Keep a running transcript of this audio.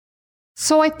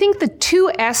So I think the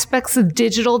two aspects of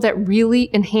digital that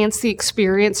really enhance the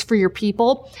experience for your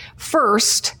people,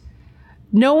 first,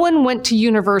 no one went to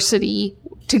university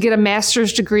to get a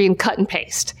master's degree in cut and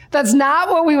paste. That's not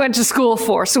what we went to school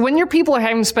for. So when your people are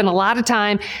having to spend a lot of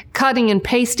time cutting and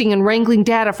pasting and wrangling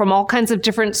data from all kinds of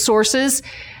different sources,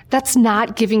 that's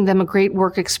not giving them a great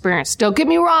work experience. Don't get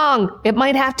me wrong. It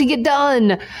might have to get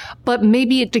done, but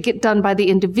maybe to get done by the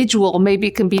individual, maybe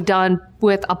it can be done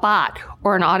with a bot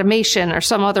or an automation or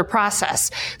some other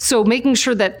process. So making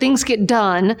sure that things get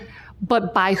done,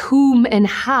 but by whom and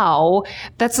how,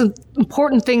 that's an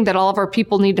important thing that all of our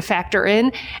people need to factor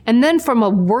in. And then from a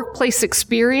workplace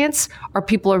experience, our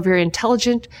people are very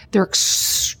intelligent. They're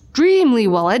extremely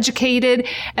well educated,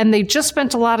 and they just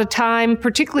spent a lot of time,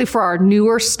 particularly for our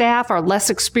newer staff, our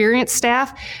less experienced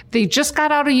staff. They just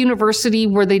got out of university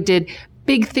where they did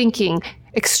big thinking,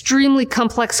 extremely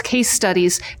complex case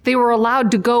studies. They were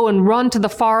allowed to go and run to the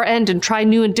far end and try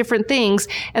new and different things.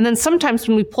 And then sometimes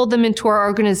when we pull them into our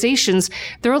organizations,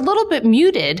 they're a little bit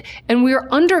muted, and we're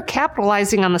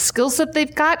undercapitalizing on the skills that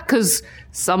they've got because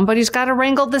somebody's got to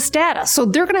wrangle this data. So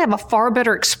they're going to have a far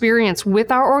better experience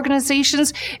with our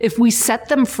organizations if we set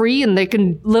them free and they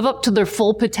can live up to their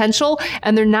full potential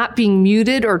and they're not being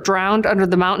muted or drowned under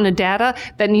the mountain of data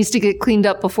that needs to get cleaned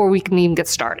up before we can even get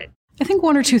started. I think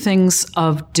one or two things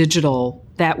of digital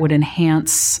that would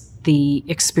enhance the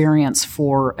experience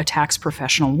for a tax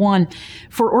professional. One,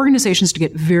 for organizations to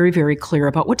get very, very clear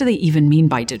about what do they even mean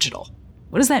by digital.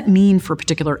 What does that mean for a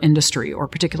particular industry or a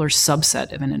particular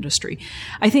subset of an industry?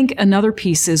 I think another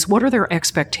piece is what are their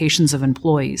expectations of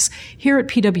employees? Here at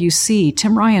PwC,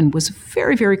 Tim Ryan was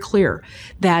very, very clear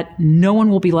that no one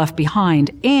will be left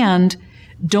behind, and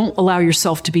don't allow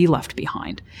yourself to be left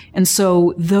behind. And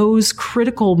so those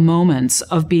critical moments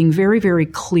of being very, very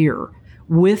clear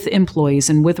with employees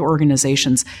and with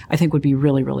organizations, I think would be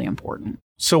really, really important.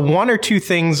 So one or two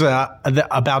things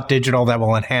about digital that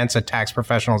will enhance a tax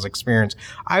professional's experience,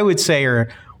 I would say are,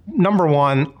 number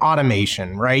one,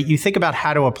 automation, right? You think about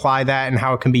how to apply that and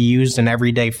how it can be used in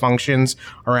everyday functions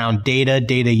around data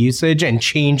usage, and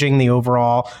changing the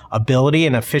overall ability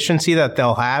and efficiency that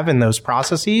they'll have in those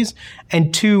processes.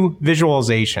 And two,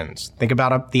 visualizations. Think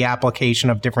about the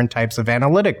application of different types of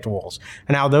analytic tools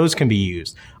and how those can be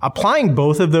used. Applying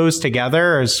both of those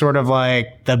together is sort of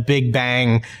like the big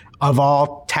bang of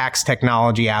all tax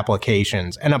technology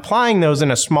applications. And applying those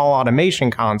in a small automation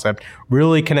concept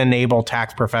really can enable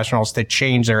tax professionals to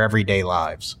change their everyday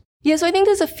lives. Yeah, so I think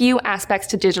there's a few aspects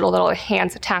to digital that will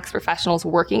enhance a tax professional's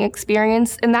working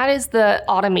experience, and that is the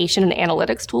automation and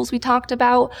analytics tools we talked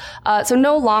about. So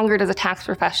no longer does a tax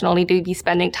professional need to be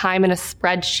spending time in a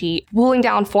spreadsheet, pulling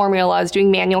down formulas,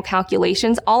 doing manual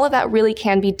calculations. All of that really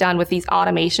can be done with these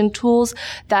automation tools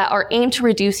that are aimed to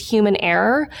reduce human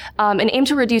error and aim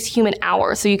to reduce human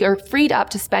hours. So you are freed up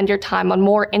to spend your time on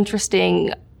more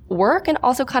interesting work and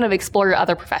also kind of explore your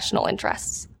other professional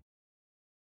interests.